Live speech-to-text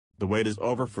The wait is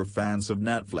over for fans of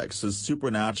Netflix's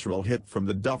supernatural hit from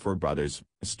the Duffer Brothers,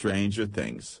 Stranger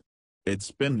Things. It's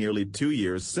been nearly 2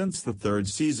 years since the third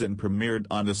season premiered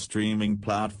on the streaming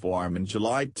platform in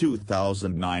July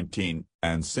 2019,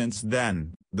 and since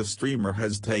then, the streamer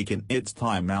has taken its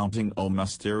time mounting a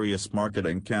mysterious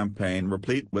marketing campaign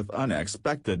replete with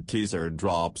unexpected teaser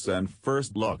drops and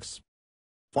first looks.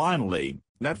 Finally,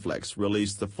 Netflix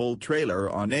released the full trailer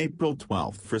on April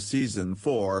 12 for Season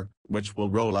 4, which will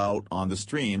roll out on the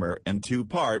streamer in 2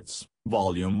 parts.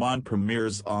 Volume 1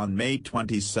 premieres on May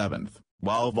 27,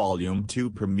 while Volume 2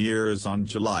 premieres on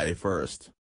July 1.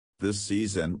 This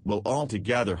season will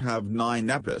altogether have 9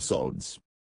 episodes.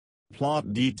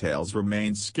 Plot details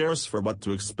remain scarce for what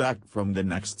to expect from the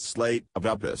next slate of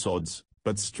episodes,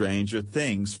 but Stranger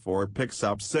Things 4 picks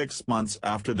up 6 months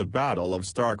after the Battle of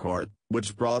Starcourt,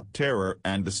 which brought terror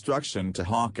and destruction to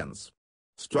Hawkins.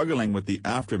 Struggling with the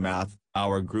aftermath,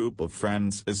 our group of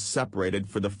friends is separated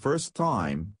for the first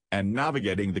time, and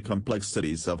navigating the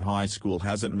complexities of high school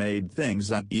hasn't made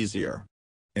things any easier.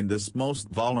 In this most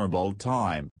vulnerable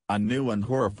time, a new and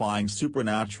horrifying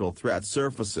supernatural threat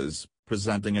surfaces,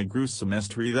 presenting a gruesome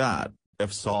mystery that,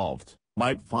 if solved,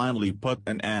 might finally put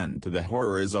an end to the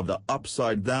horrors of the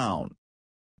Upside Down.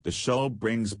 The show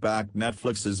brings back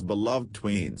Netflix's beloved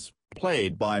tweens,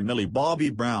 played by Millie Bobby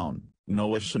Brown,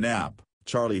 Noah Schnapp,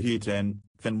 Charlie Heaton,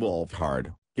 Finn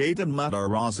Wolfhard, Gaten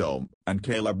Matarazzo, and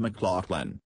Caleb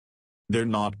McLaughlin. They're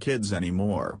not kids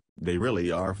anymore, they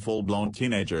really are full-blown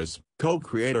teenagers,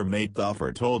 co-creator Nate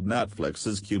Duffer told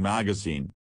Netflix's Q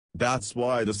Magazine. That's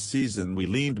why this season we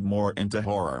leaned more into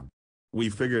horror. We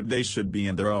figured they should be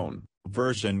in their own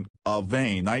version of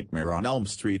A Nightmare on Elm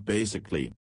Street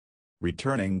basically.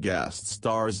 Returning guest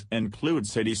stars include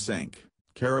Sadie Sink,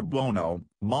 Cara Buono,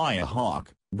 Maya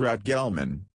Hawke, Brett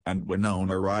Gelman, and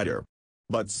Winona Ryder.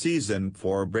 But Season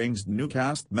 4 brings new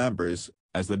cast members,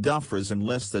 as the Duffers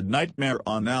enlisted Nightmare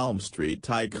on Elm Street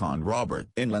icon Robert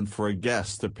Englund for a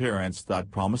guest appearance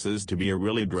that promises to be a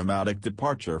really dramatic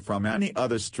departure from any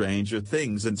other Stranger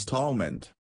Things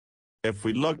installment. If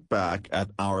we look back at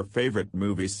our favorite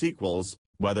movie sequels,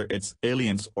 whether it's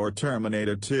Aliens or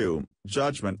Terminator 2,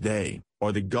 Judgment Day,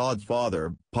 or The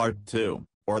Godfather, Part 2,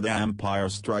 or The Empire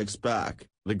Strikes Back,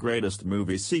 the greatest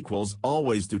movie sequels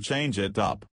always do change it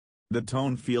up. The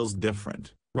tone feels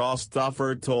different, Ross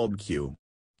Duffer told Q.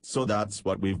 So that's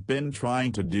what we've been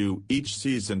trying to do each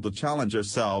season to challenge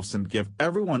ourselves and give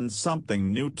everyone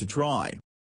something new to try.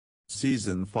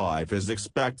 Season 5 is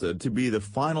expected to be the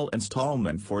final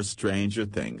installment for Stranger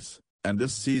Things, and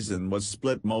this season was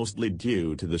split mostly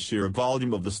due to the sheer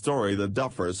volume of the story the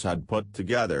Duffers had put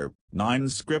together, 9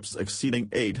 scripts exceeding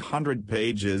 800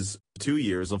 pages, 2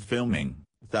 years of filming,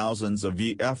 thousands of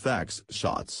VFX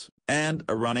shots, and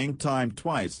a running time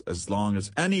twice as long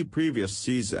as any previous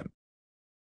season.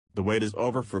 The wait is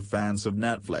over for fans of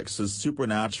Netflix's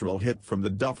supernatural hit from the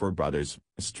Duffer Brothers,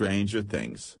 Stranger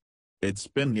Things. It's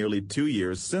been nearly 2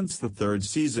 years since the third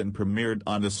season premiered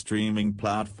on the streaming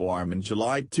platform in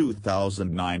July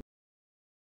 2009.